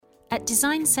At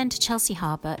Design Centre Chelsea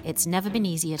Harbour, it's never been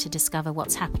easier to discover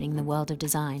what's happening in the world of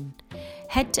design.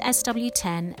 Head to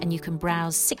SW10 and you can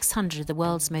browse 600 of the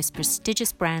world's most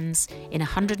prestigious brands in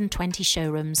 120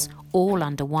 showrooms, all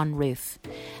under one roof.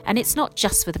 And it's not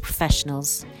just for the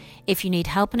professionals. If you need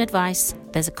help and advice,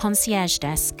 there's a concierge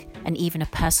desk and even a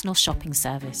personal shopping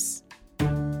service.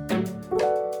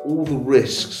 All the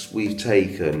risks we've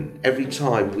taken, every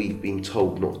time we've been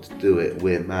told not to do it,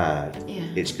 we're mad.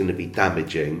 Yeah. It's going to be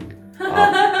damaging.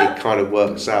 It kind of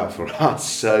works out for us.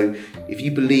 So if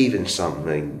you believe in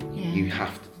something, you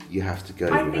have to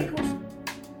go with it.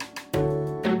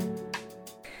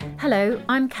 Hello,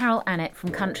 I'm Carol Annett from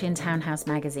Country and Townhouse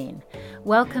magazine.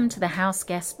 Welcome to the House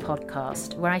Guest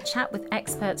podcast, where I chat with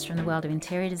experts from the world of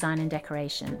interior design and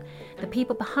decoration, the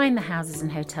people behind the houses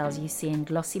and hotels you see in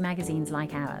glossy magazines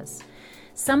like ours.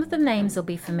 Some of the names will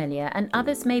be familiar and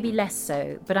others maybe less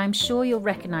so, but I'm sure you'll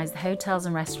recognise the hotels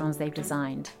and restaurants they've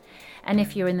designed. And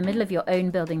if you're in the middle of your own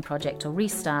building project or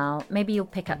restyle, maybe you'll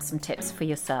pick up some tips for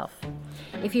yourself.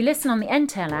 If you listen on the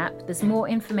Entale app, there's more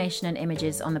information and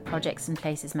images on the projects and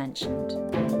places mentioned.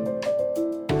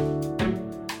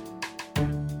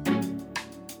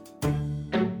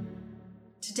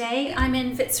 Today I'm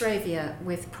in Fitzrovia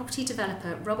with property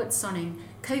developer Robert Sonning,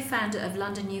 co-founder of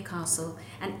London Newcastle,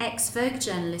 and ex-Vogue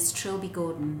journalist Trilby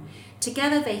Gordon.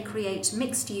 Together they create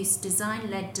mixed-use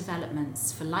design-led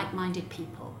developments for like-minded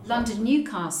people. London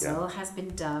Newcastle has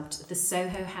been dubbed the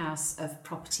Soho House of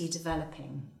property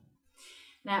developing.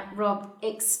 Now, Rob,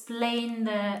 explain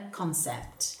the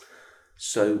concept.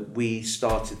 So we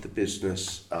started the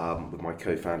business with my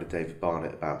co-founder David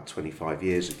Barnett about 25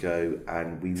 years ago,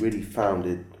 and we really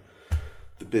founded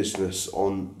the business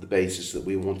on the basis that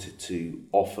we wanted to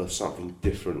offer something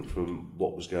different from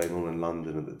what was going on in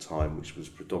London at the time, which was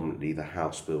predominantly the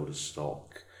house builder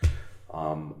stock.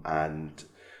 And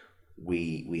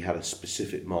we had a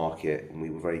specific market, and we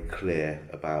were very clear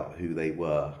about who they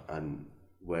were and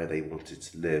where they wanted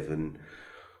to live, and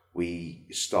we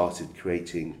started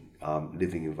creating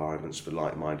living environments for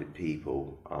like-minded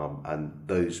people, and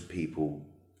those people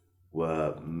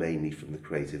were mainly from the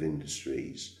creative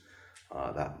industries.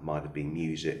 That might have been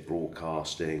music,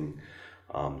 broadcasting,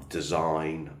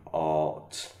 design,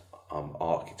 art,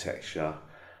 architecture,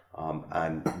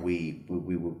 and we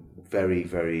were very,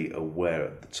 very aware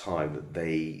at the time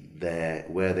that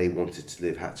where they wanted to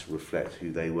live had to reflect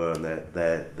who they were and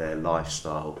their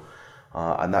lifestyle,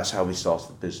 and that's how we started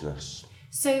the business.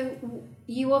 So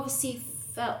you obviously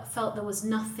felt there was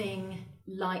nothing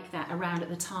like that around at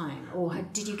the time, or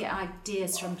did you get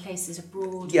ideas from places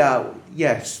abroad?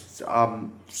 Yes.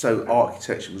 So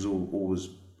architecture was always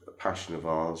a passion of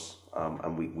ours,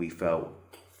 and we felt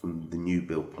from the new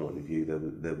build point of view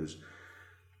there was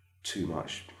too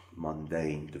much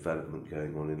mundane development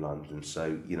going on in London.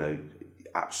 So,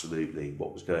 absolutely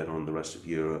what was going on in the rest of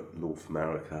Europe, North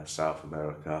America, South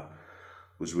America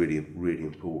was really, really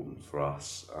important for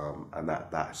us, and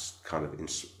that's kind of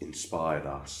inspired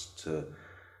us to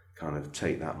kind of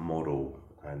take that model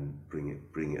and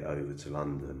bring it over to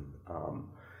London.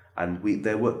 And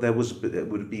it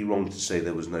would be wrong to say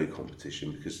there was no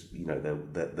competition, because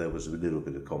there was a little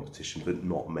bit of competition, but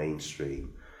not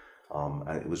mainstream,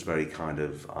 and it was very kind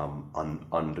of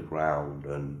underground,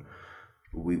 and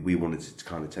we wanted to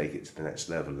kind of take it to the next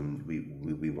level, and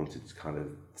we wanted to kind of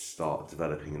start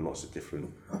developing in lots of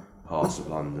different parts of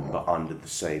London, but under the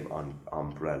same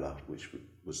umbrella, which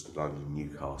was London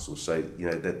Newcastle. So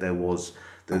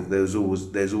there's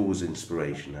always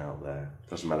inspiration out there.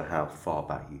 Doesn't matter how far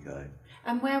back you go.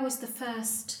 And where was the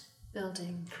first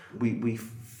building? We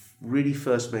really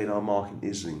first made our mark in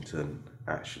Islington,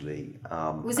 actually.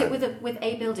 Was it with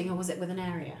a building, or was it with an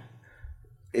area?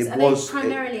 It was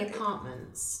primarily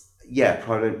apartments. Yeah,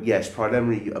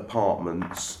 primarily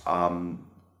apartments.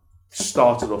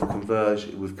 Started off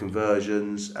with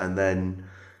conversions, and then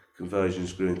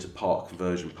conversions grew into part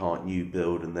conversion, part new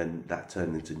build, and then that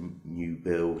turned into new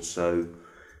build. So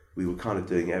we were kind of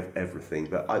doing everything.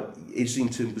 But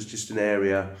Islington was just an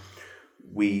area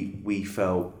we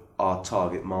felt our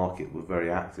target market were very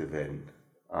active in.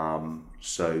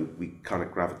 So we kind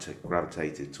of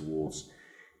gravitated towards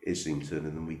Islington,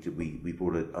 and then we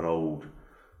bought an old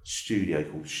studio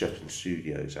called Shepperton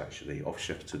Studios, actually, off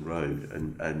Shepperton Road,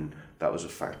 and that was a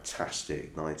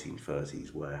fantastic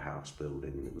 1930s warehouse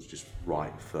building, and it was just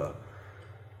right for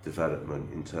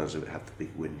development in terms of it had the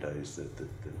big windows, the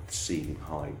ceiling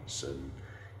heights, and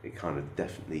it kind of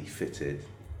definitely fitted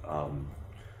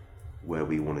where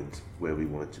we wanted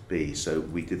to be. So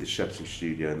we did the Shepperton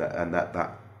Studio, and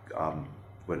that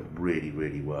went really,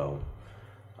 really well.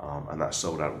 and that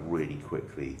sold out really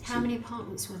quickly. How many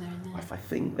apartments were there in there? I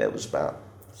think there was about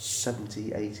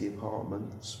 70, 80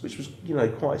 apartments, which was, you know,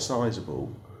 quite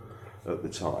sizable at the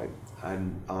time.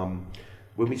 And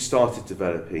when we started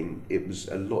developing, it was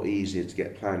a lot easier to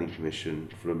get planning permission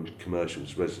from commercial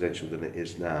to residential than it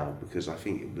is now, because I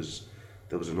think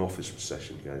there was an office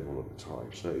recession going on at the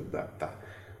time, so that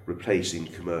replacing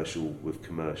commercial with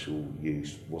commercial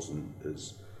use wasn't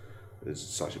as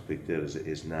such a big deal as it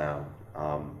is now,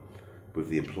 with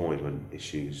the employment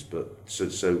issues. But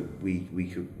so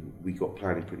we got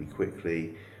planning pretty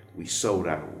quickly. We sold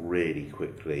out really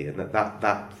quickly, and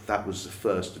that was the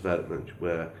first development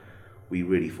where we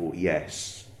really thought,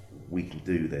 yes, we can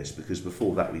do this, because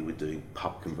before that we were doing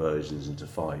pub conversions into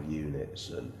 5 units,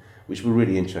 and which were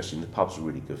really interesting. The pubs were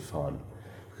really good fun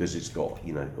because it's got,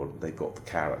 you know, they've got the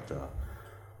character.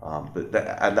 But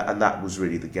that was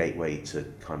really the gateway to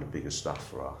kind of bigger stuff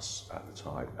for us at the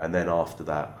time. And then after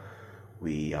that,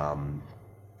 we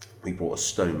brought a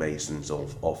stonemasons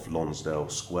off Lonsdale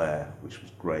Square, which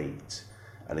was great.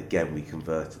 And again, we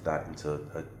converted that into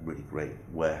a really great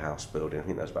warehouse building. I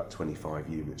think that was about 25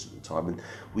 units at the time. And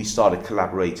we started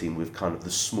collaborating with kind of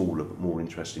the smaller but more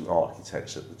interesting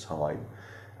architects at the time.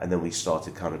 And then we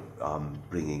started kind of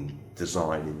bringing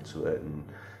design into it, and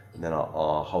then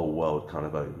our whole world kind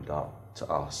of opened up to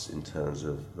us in terms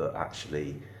of that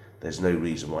actually there's no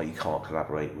reason why you can't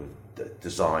collaborate with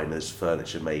designers,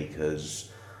 furniture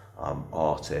makers,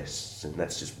 artists, and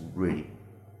let's just really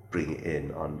bring it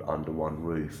in under one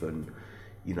roof. And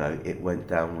you know, it went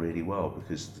down really well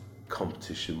because the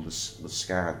competition was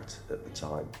scant at the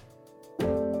time.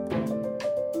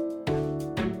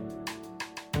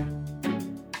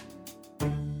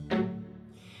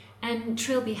 And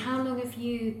Trilby, how long have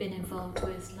you been involved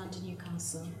with London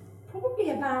Newcastle? Probably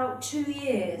about 2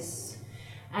 years.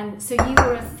 And so you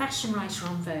were a fashion writer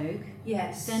on Vogue.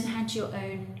 Yes. Then had your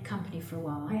own company for a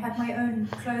while. I had my own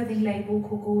clothing label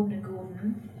called Gordon &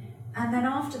 Gordon. And then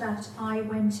after that, I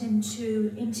went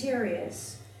into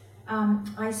interiors.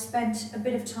 I spent a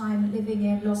bit of time living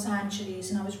in Los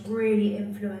Angeles, and I was really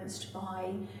influenced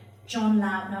by John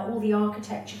Lautner, all the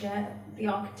architecture there,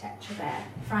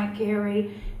 Frank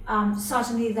Gehry.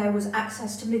 Suddenly there was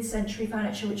access to mid-century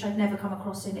furniture, which I'd never come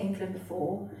across in England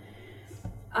before.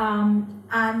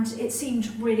 And it seemed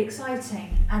really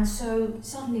exciting. And so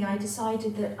suddenly I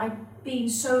decided that I'd been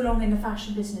so long in the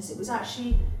fashion business, it was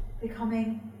actually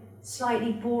becoming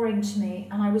slightly boring to me,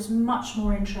 and I was much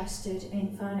more interested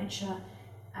in furniture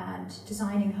and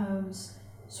designing homes.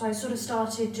 So I sort of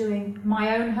started doing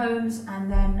my own homes,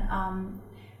 and then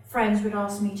friends would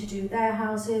ask me to do their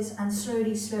houses, and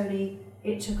slowly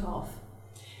it took off.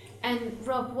 And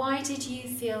Rob, why did you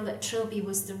feel that Trilby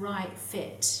was the right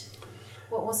fit?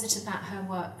 What was it about her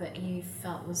work that you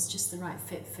felt was just the right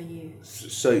fit for you?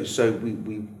 So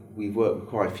we've worked with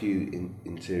quite a few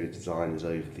interior designers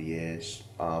over the years,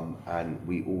 and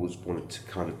we always wanted to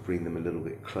kind of bring them a little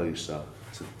bit closer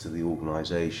to the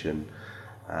organisation.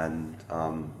 And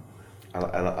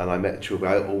I met Trilby.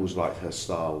 I always liked her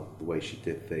style, the way she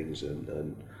did things,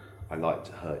 and I liked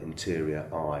her interior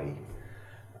eye.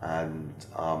 And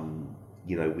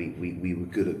you know, we were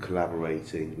good at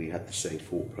collaborating. We had the same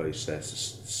thought process,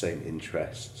 the same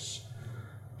interests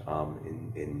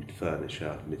in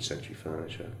furniture, mid-century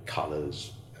furniture,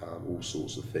 colours, all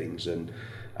sorts of things. And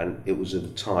it was at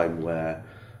a time where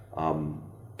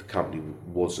the company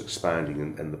was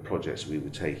expanding, and the projects we were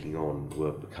taking on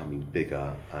were becoming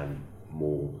bigger and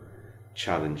more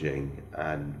challenging,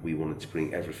 and we wanted to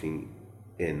bring everything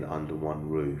in under one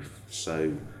roof.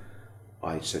 So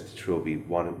I said to Trilby,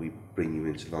 why don't we bring you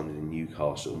into London and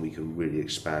Newcastle, and we can really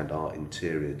expand our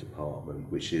interior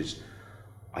department, which is,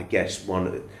 I guess, one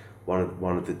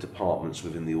of the departments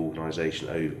within the organisation.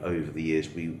 Over the years,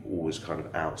 we always kind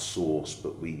of outsourced,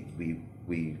 but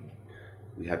we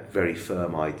had very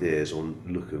firm ideas on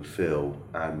look and feel,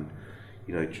 and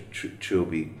you know,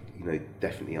 Trilby, you know,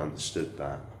 definitely understood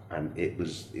that, and it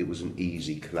was an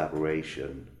easy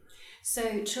collaboration.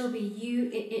 So Trilby,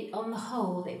 it on the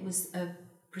whole, it was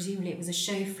presumably it was a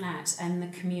show flat and the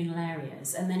communal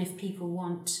areas, and then if people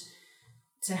want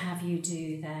to have you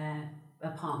do their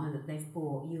apartment that they've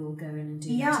bought, you'll go in and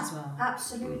do that as well. Yeah,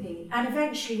 absolutely. And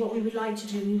eventually, what we would like to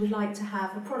do, we would like to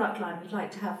have a product line.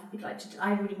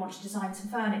 I really want to design some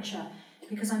furniture,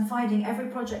 because I'm finding every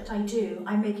project I do,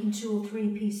 I'm making 2 or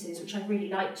 3 pieces which I really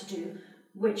like to do,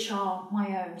 which are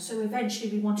my own. So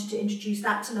eventually we wanted to introduce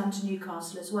that to London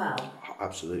Newcastle as well.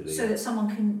 Absolutely. So that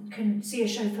someone can see a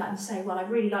show flat and say, well, I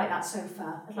really like that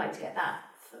sofa, I'd like to get that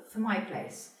for my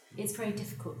place. It's very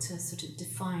difficult to sort of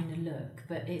define a look,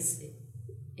 but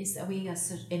are we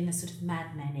in the sort of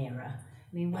Mad Men era?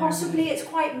 I mean, possibly it's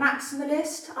quite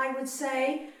maximalist, I would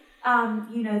say.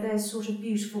 There's sort of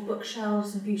beautiful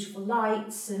bookshelves and beautiful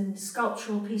lights and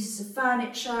sculptural pieces of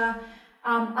furniture.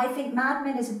 I think Mad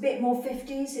Men is a bit more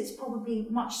 50s. It's probably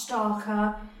much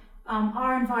starker.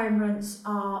 Our environments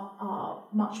are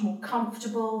much more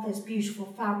comfortable. There's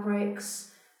beautiful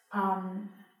fabrics, probably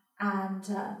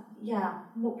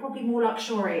more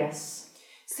luxurious.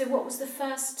 So, what was the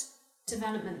first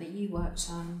development that you worked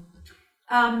on?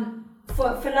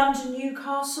 For London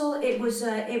Newcastle, it was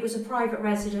a private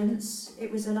residence. It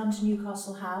was a London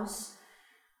Newcastle house,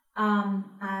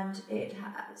 and it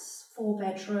has 4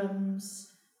 bedrooms,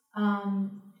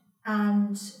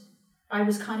 and I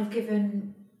was kind of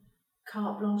given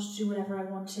carte blanche to do whatever I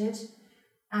wanted,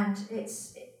 and it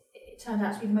turned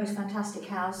out to be the most fantastic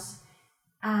house.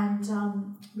 And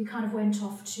we kind of went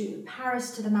off to Paris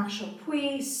to the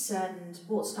Marchand-Puisse and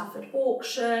bought stuff at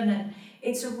auction, and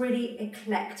it's a really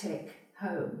eclectic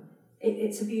home.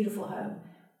 It's a beautiful home.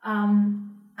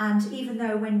 And even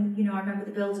though when, I remember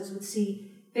the builders would see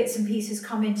bits and pieces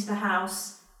come into the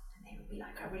house, and they would be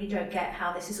like, I really don't get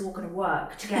how this is all going to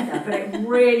work together, but it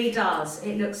really does.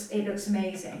 It looks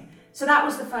amazing. So that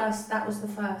was the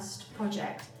first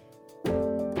project.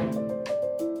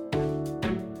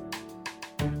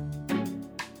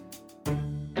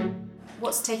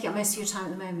 What's taking up most of your time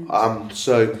at the moment?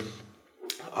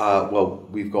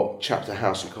 We've got Chapter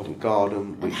House in Covent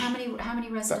Garden. And how many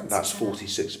residents? That's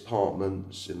 46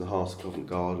 apartments in the heart of Covent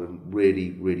Garden.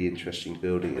 Really, really interesting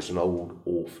building. It's an old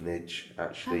orphanage,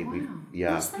 actually. Oh, wow.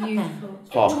 What's that beautiful?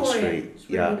 Parker Street. It's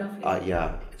really lovely.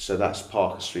 So that's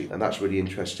Parker Street, and that's really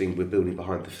interesting. We're building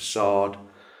behind the facade,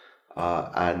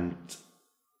 and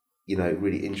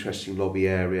really interesting lobby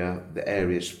area. The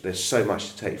areas, there's so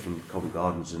much to take from Covent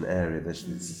Garden as an area.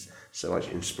 There's so much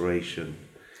inspiration.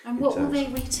 And what will they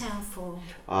retail for?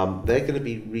 They're going to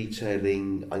be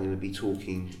retailing, I'm going to be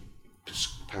talking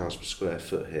pounds per square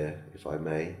foot here, if I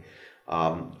may,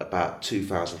 about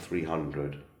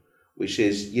 2,300, which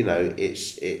is,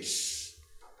 it's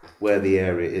where the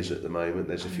area is at the moment.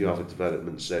 There's a few other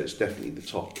developments, so it's definitely the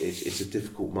top. It's a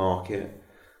difficult market,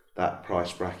 that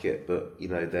price bracket, but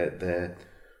they're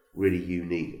really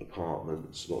unique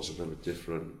apartments. Lots of them are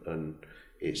different, and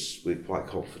we're quite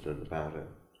confident about it.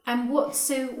 And what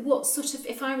sort of,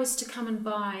 if I was to come and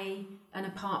buy an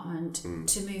apartment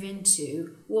to move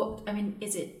into,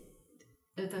 is it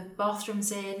the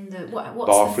bathrooms in, what's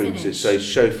bathrooms, the finish? So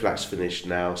show flats finished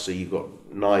now, so you've got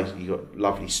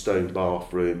lovely stone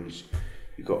bathrooms,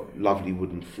 you've got lovely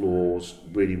wooden floors,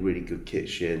 really, really good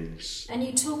kitchens. And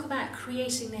you talk about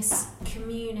creating this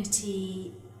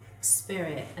community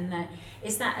spirit, and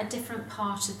is that a different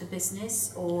part of the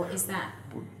business, or is that?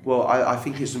 Well, I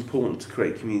think it's important to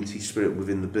create community spirit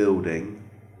within the building,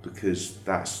 because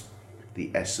that's the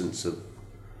essence of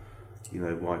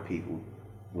why people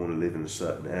want to live in a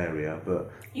certain area.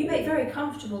 But you make very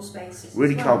comfortable spaces.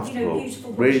 Really as well. comfortable.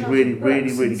 Beautiful really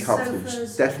comfortable.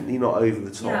 Sofas. Definitely not over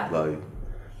the top though.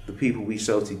 The people we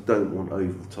sell to don't want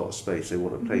over the top space. They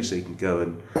want a place they can go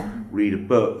and read a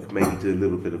book, maybe do a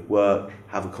little bit of work,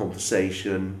 have a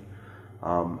conversation,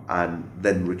 and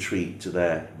then retreat to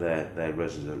their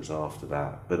residence after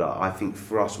that. But I think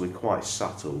for us, we're quite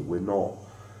subtle. We're not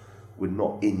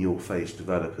in your face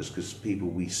developers, because people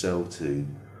we sell to,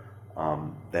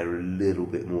 they're a little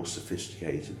bit more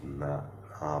sophisticated than that.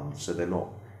 So they're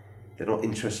not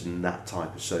interested in that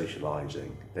type of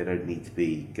socialising. They don't need to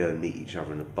go and meet each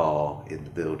other in a bar in the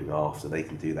building after. They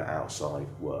can do that outside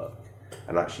work.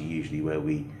 And actually, usually where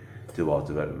we do our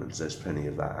developments, there's plenty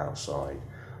of that outside.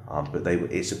 But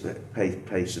it's a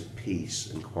place of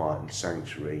peace and quiet and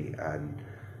sanctuary, and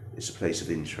it's a place of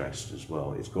interest as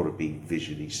well. It's got to be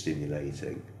visually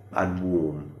stimulating and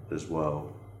warm as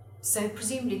well. So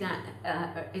presumably that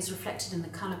is reflected in the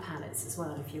colour palettes as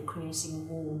well, if you're creating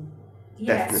warm.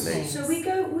 Yes. Definitely. So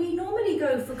we normally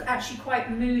go for actually quite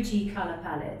moody colour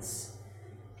palettes.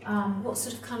 What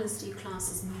sort of colours do you class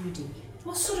as moody?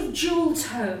 What sort of jewel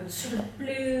tones, sort of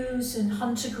blues and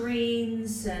hunter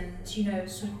greens, and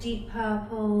sort of deep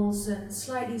purples and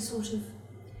slightly sort of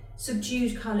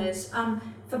subdued colours.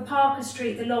 For Parker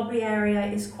Street, the lobby area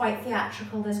is quite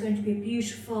theatrical. There's going to be a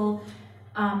beautiful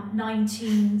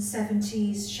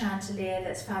 1970s chandelier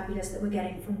that's fabulous that we're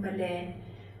getting from Berlin.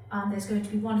 There's going to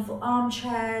be wonderful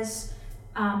armchairs.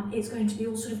 It's going to be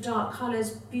all sort of dark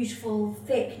colours, beautiful,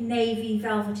 thick, navy,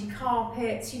 velvety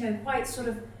carpets, quite sort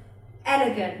of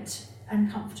elegant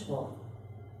and comfortable.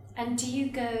 And do you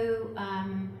go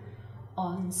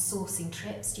on sourcing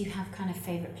trips? Do you have kind of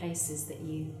favourite places that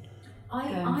you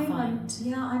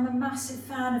I'm a massive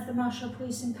fan of the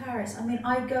Marchand-Puisse in Paris. I mean,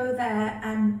 I go there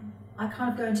and I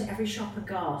kind of go into every shop and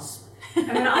gasp. I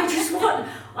mean,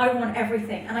 I want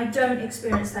everything, and I don't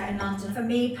experience that in London. For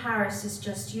me, Paris is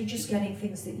just, you're just getting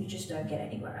things that you just don't get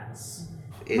anywhere else.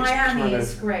 Miami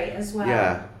is great as well.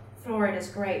 Yeah. Florida's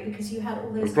great because you had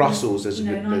all those Brussels, kind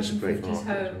of, there's a great 1950s market.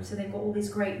 homes, so they've got all these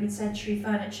great mid-century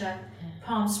furniture.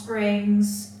 Palm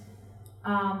Springs,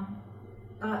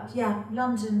 but yeah,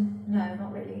 London, no,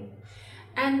 not really.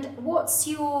 And what's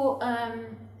your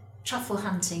truffle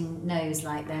hunting nose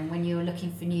like then when you're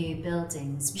looking for new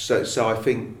buildings? So I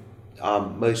think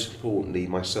most importantly,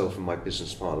 myself and my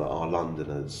business partner are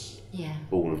Londoners,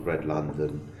 born and bred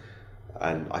London,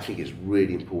 and I think it's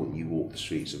really important you walk the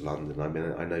streets of London. I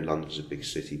mean, I know London's a big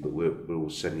city, but we're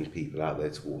all sending people out there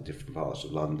to walk different parts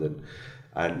of London.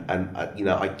 And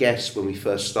I guess when we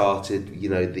first started,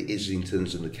 the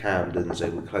Islingtons and the Camdens, they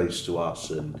were close to us,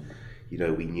 and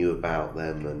we knew about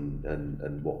them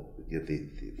and what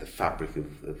the fabric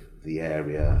of the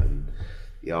area and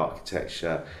the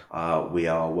architecture. We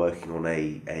are working on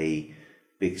a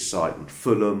big site in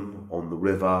Fulham on the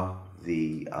river.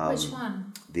 Which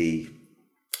one? The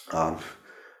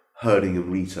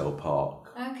Hurlingham Retail Park.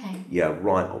 Okay. Yeah,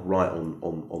 right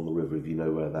on the river. If you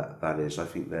know where that is, I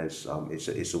think there's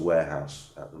it's a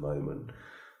warehouse at the moment.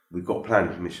 We've got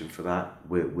planning permission for that.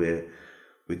 We're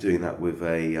doing that with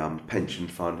a pension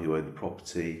fund who own the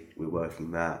property. We're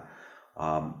working that.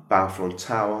 Balfron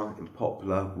Tower in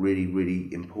Poplar,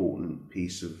 really important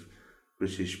piece of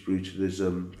British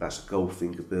brutalism. That's a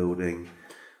Goldfinger building.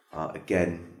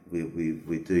 Again,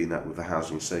 we're doing that with the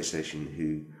Housing Association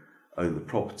who own the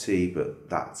property, but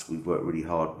we've worked really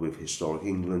hard with Historic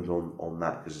England on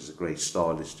that because it's a great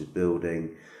star-listed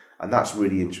building, and that's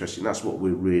really interesting. That's what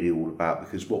we're really all about,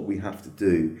 because what we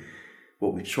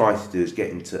try to do is get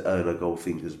into Erno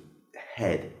Goldfinger's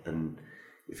head, and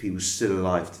if he was still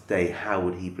alive today, how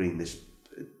would he bring this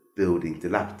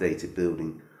dilapidated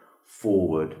building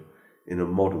forward in a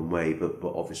modern way, but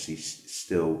obviously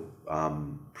still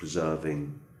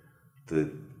preserving the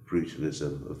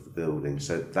brutalism of the building.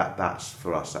 So that's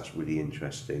for us, that's really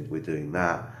interesting. We're doing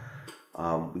that.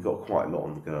 We've got quite a lot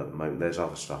on the go at the moment. There's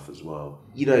other stuff as well.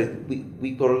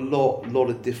 We've got a lot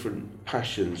of different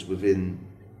passions within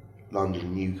London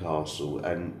and Newcastle,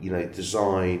 and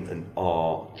design and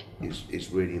art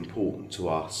is really important to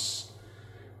us,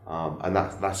 and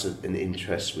that's an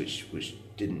interest which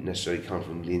didn't necessarily come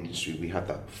from the industry. We had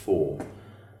that before,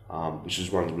 which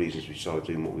is one of the reasons we started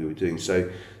doing what we were doing. So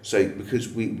because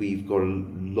we've got a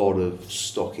lot of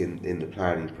stock in the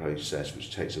planning process,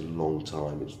 which takes a long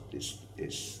time.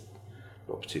 It's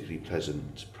not a particularly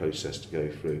pleasant process to go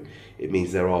through. It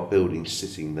means there are buildings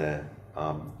sitting there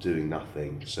doing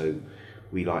nothing. So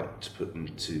we like to put them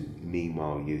to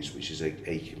meanwhile use, which is a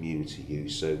community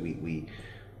use. So we've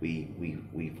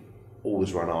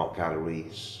always run art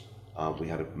galleries. We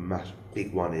had a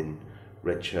big one in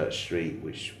Red Church Street,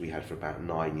 which we had for about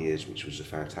 9 years, which was a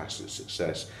fantastic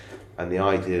success. And the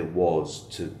idea was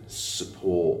to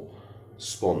sponsor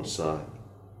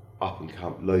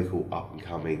local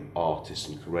up-and-coming artists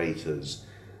and curators,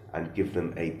 and give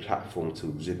them a platform to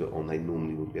exhibit on they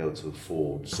normally wouldn't be able to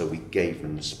afford. So we gave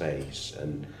them the space,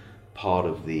 and part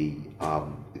of the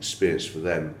experience for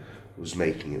them was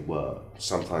making it work.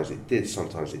 Sometimes it did,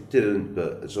 sometimes it didn't,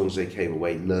 but as long as they came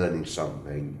away learning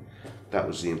something, that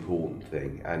was the important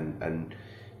thing. And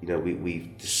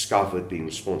we've discovered being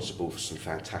responsible for some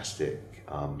fantastic,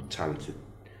 talented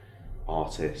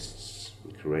artists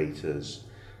and curators.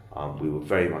 We were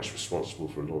very much responsible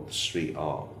for a lot of the street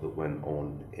art that went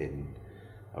on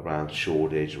around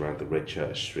Shoreditch, around the Red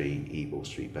Church Street, Ebor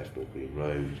Street, Bethnal Green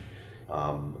Road,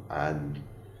 and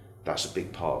that's a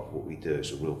big part of what we do.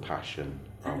 It's a real passion.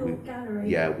 The gallery.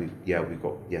 We've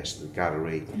got the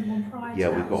gallery. And the one prior to Yeah,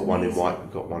 that we've got was one in amazing.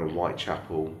 We've got one in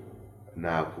Whitechapel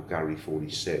now called Gallery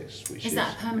 46, which Is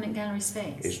that a permanent gallery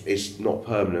space? It's not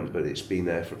permanent, but it's been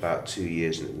there for about 2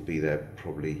 years, and it will be there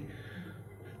probably.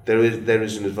 There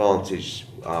is an advantage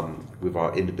with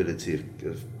our inability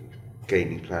of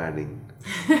gaining planning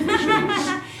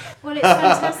permissions. Well, it's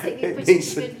fantastic. You put it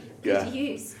to good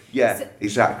use. Yeah, So,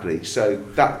 exactly. So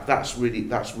that's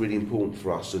really important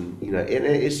for us, and and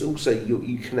it's also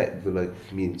you connect with the local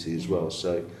community as well.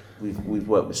 So we've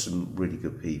worked with some really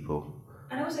good people.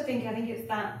 And I also think it's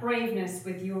that braveness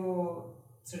with your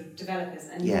sort of developers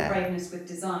and your braveness with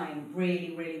design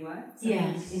really works.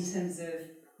 Yes. In terms of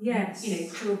Yes.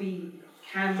 Kilby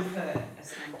can put a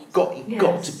standard.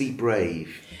 Got to be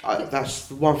brave. That's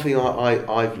the one thing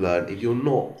I've learned. If you're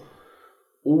not,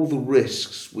 all the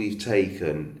risks we've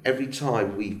taken, every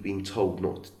time we've been told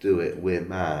not to do it, we're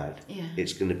mad. Yeah.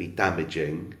 It's going to be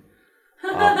damaging.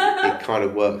 it kind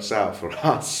of works out for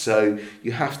us. So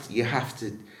you have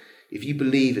to, if you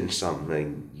believe in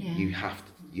something, you have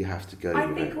to go I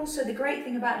with think it. also the great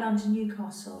thing about London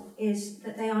Newcastle is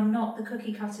that they are not the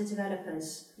cookie cutter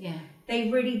developers. Yeah. They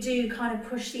really do kind of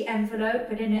push the envelope,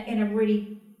 but in a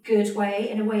really good way,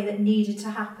 in a way that needed to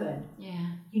happen.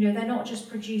 Yeah. You know, they're not just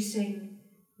producing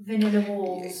vanilla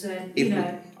walls and,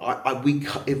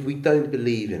 If we don't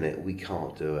believe in it, we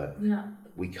can't do it. Yeah.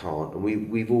 We can't.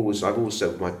 And I've always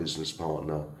said with my business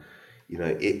partner, you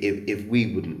know, if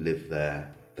we wouldn't live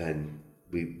there, then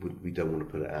we don't want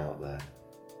to put it out there.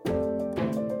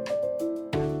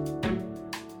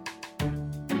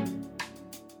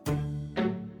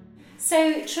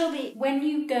 So, Trilby, when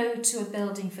you go to a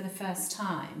building for the first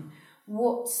time,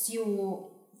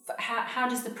 how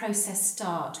does the process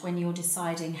start when you're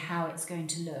deciding how it's going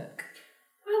to look?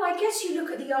 Well, I guess you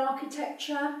look at the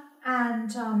architecture,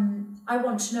 and I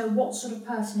want to know what sort of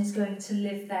person is going to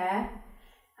live there.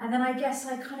 And then I guess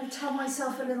I kind of tell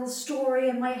myself a little story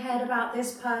in my head about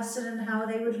this person and how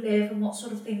they would live and what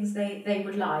sort of things they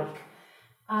would like.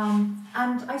 And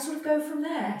I sort of go from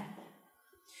there.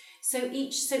 So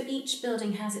each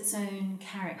building has its own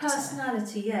character.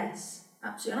 Personality, yes,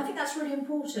 absolutely. And I think that's really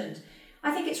important.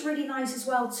 I think it's really nice as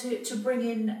well to bring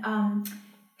in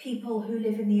people who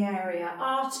live in the area,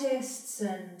 artists,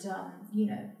 and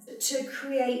to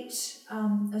create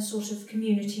a sort of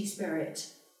community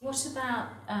spirit. What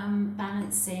about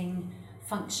balancing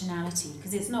functionality?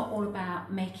 Because it's not all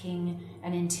about making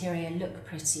an interior look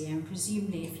pretty, and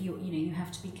presumably if you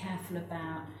have to be careful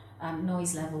about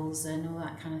noise levels and all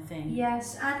that kind of thing.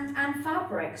 Yes, and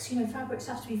fabrics. You know, fabrics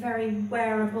have to be very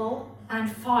wearable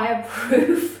and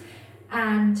fireproof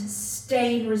and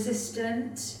stain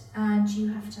resistant, and you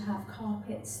have to have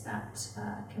carpets that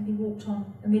can be walked on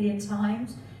a million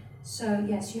times. So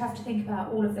yes, you have to think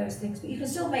about all of those things, but you can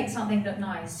still make something look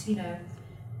nice. You know,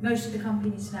 most of the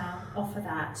companies now offer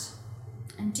that.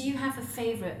 And do you have a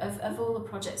favourite of all the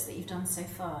projects that you've done so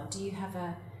far? Do you have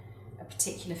a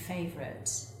particular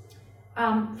favourite?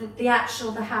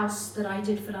 The house that I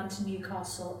did for London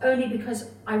Newcastle, only because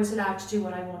I was allowed to do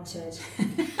what I wanted.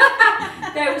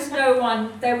 There was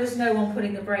no one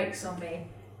putting the brakes on me,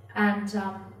 and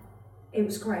it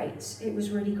was great. It was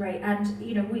really great, and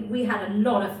you know we had a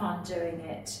lot of fun doing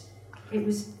it. It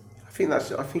was.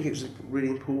 I think it's really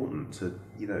important to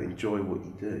enjoy what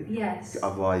you do. Yes.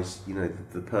 Otherwise,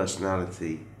 the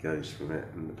personality goes from it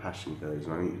and the passion goes.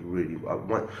 And I think really,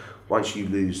 once you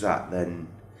lose that, then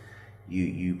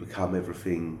you become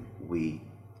everything we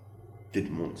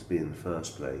didn't want to be in the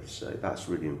first place. So that's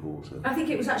really important. I think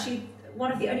it was actually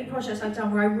one of the only projects I've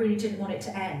done where I really didn't want it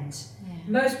to end. Yeah.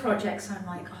 Most projects I'm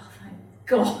like, oh thank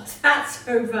God that's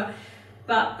over.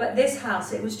 But this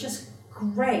house, it was just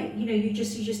great. You know, you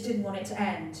just didn't want it to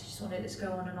end. You just wanted it to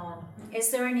go on and on. Is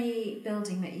there any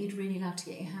building that you'd really love to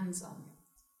get your hands on?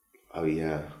 Oh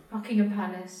yeah. Buckingham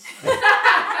Palace.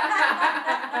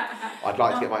 I'd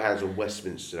like to get my hands on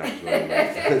Westminster actually,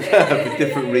 for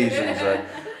different reasons.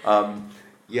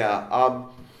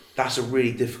 That's a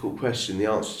really difficult question. The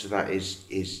answer to that is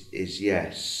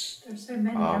yes. There's so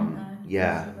many, aren't there?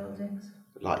 Yeah. Buildings.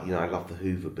 Like I love the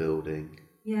Hoover Building.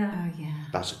 Yeah. Oh yeah.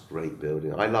 That's a great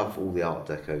building. I love all the Art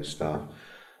Deco stuff.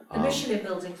 The Michelin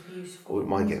Building's beautiful. I wouldn't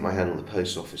mind getting my hand on the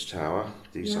Post Office Tower.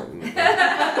 Do something with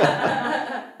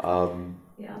that.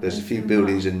 There's a few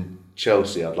buildings in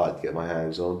Chelsea I'd like to get my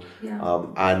hands on. Yeah.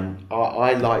 And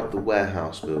I like the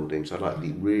warehouse buildings. I like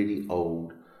the really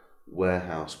old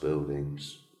warehouse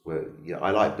buildings where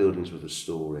I like buildings with a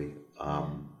story. I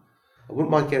wouldn't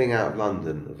mind getting out of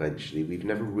London eventually. We've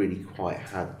never really quite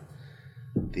had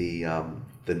the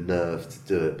nerve to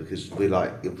do it because we're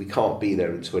like, if we can't be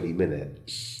there in 20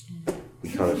 minutes, we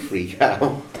kind of freak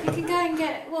out. You can go and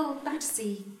get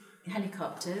Battersea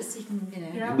helicopters. You can,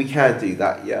 Yeah. We can do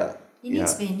that, yeah. You need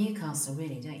to be in Newcastle,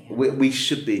 really, don't you? We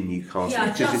should be in Newcastle.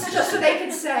 Yeah, because just so they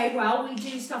can say, well, we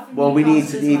do stuff in well, Newcastle we need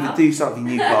to as either well. do something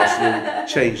Newcastle or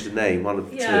change the name, one of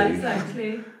the two. Yeah,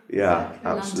 exactly. Yeah, Exactly.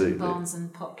 absolutely. London, Barnes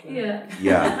and Poplar. Yeah.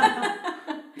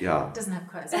 Yeah. It doesn't have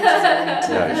quite as much as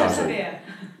No, it doesn't. Yeah.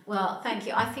 Well, thank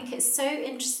you. I think it's so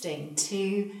interesting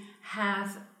to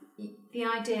have the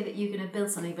idea that you're going to build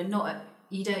something, but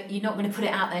you're not going to put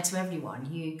it out there to everyone.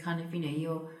 You kind of,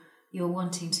 you're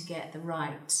wanting to get the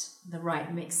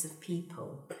right mix of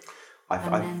people,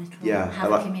 and then it will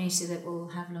have a community that will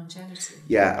have longevity.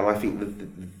 Yeah, and I think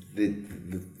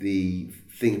the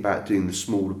thing about doing the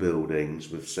smaller buildings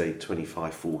with say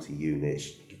 25, 40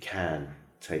 units, you can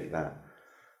take that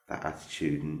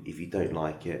attitude, and if you don't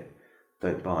like it,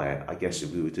 don't buy it. I guess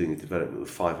if we were doing a development with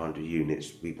 500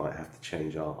 units, we might have to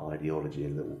change our ideology a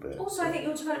little bit. Also, I think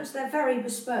your developments, they're very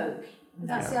bespoke.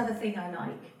 That's the other thing I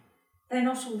like. They're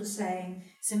not all the same.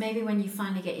 So maybe when you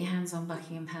finally get your hands on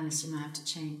Buckingham Palace, you might have to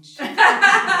change.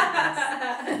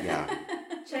 Yeah.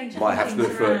 Change Might have to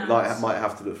look for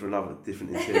another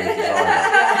different interior designer.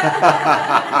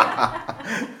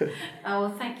 Oh, well,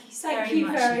 thank you so Thank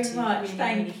you very Thank much.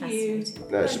 Thank you.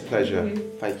 fascinating. No, it's a pleasure.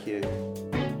 Thank you.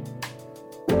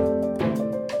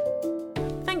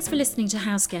 Thanks for listening to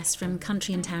House Guests from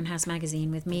Country and Townhouse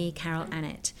magazine with me, Carol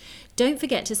Annett. Don't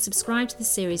forget to subscribe to the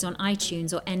series on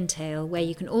iTunes or Entale, where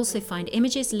you can also find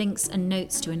images, links and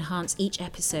notes to enhance each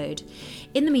episode.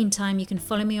 In the meantime, you can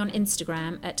follow me on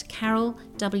Instagram at Carol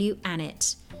W.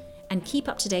 Annett and keep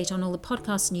up to date on all the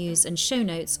podcast news and show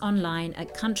notes online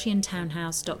at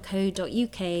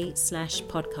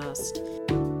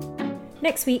countryandtownhouse.co.uk/podcast.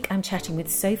 Next week, I'm chatting with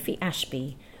Sophie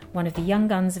Ashby, one of the young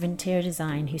guns of interior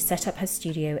design who set up her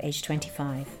studio aged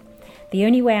 25. The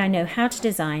only way I know how to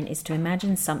design is to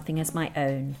imagine something as my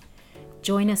own.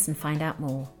 Join us and find out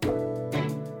more.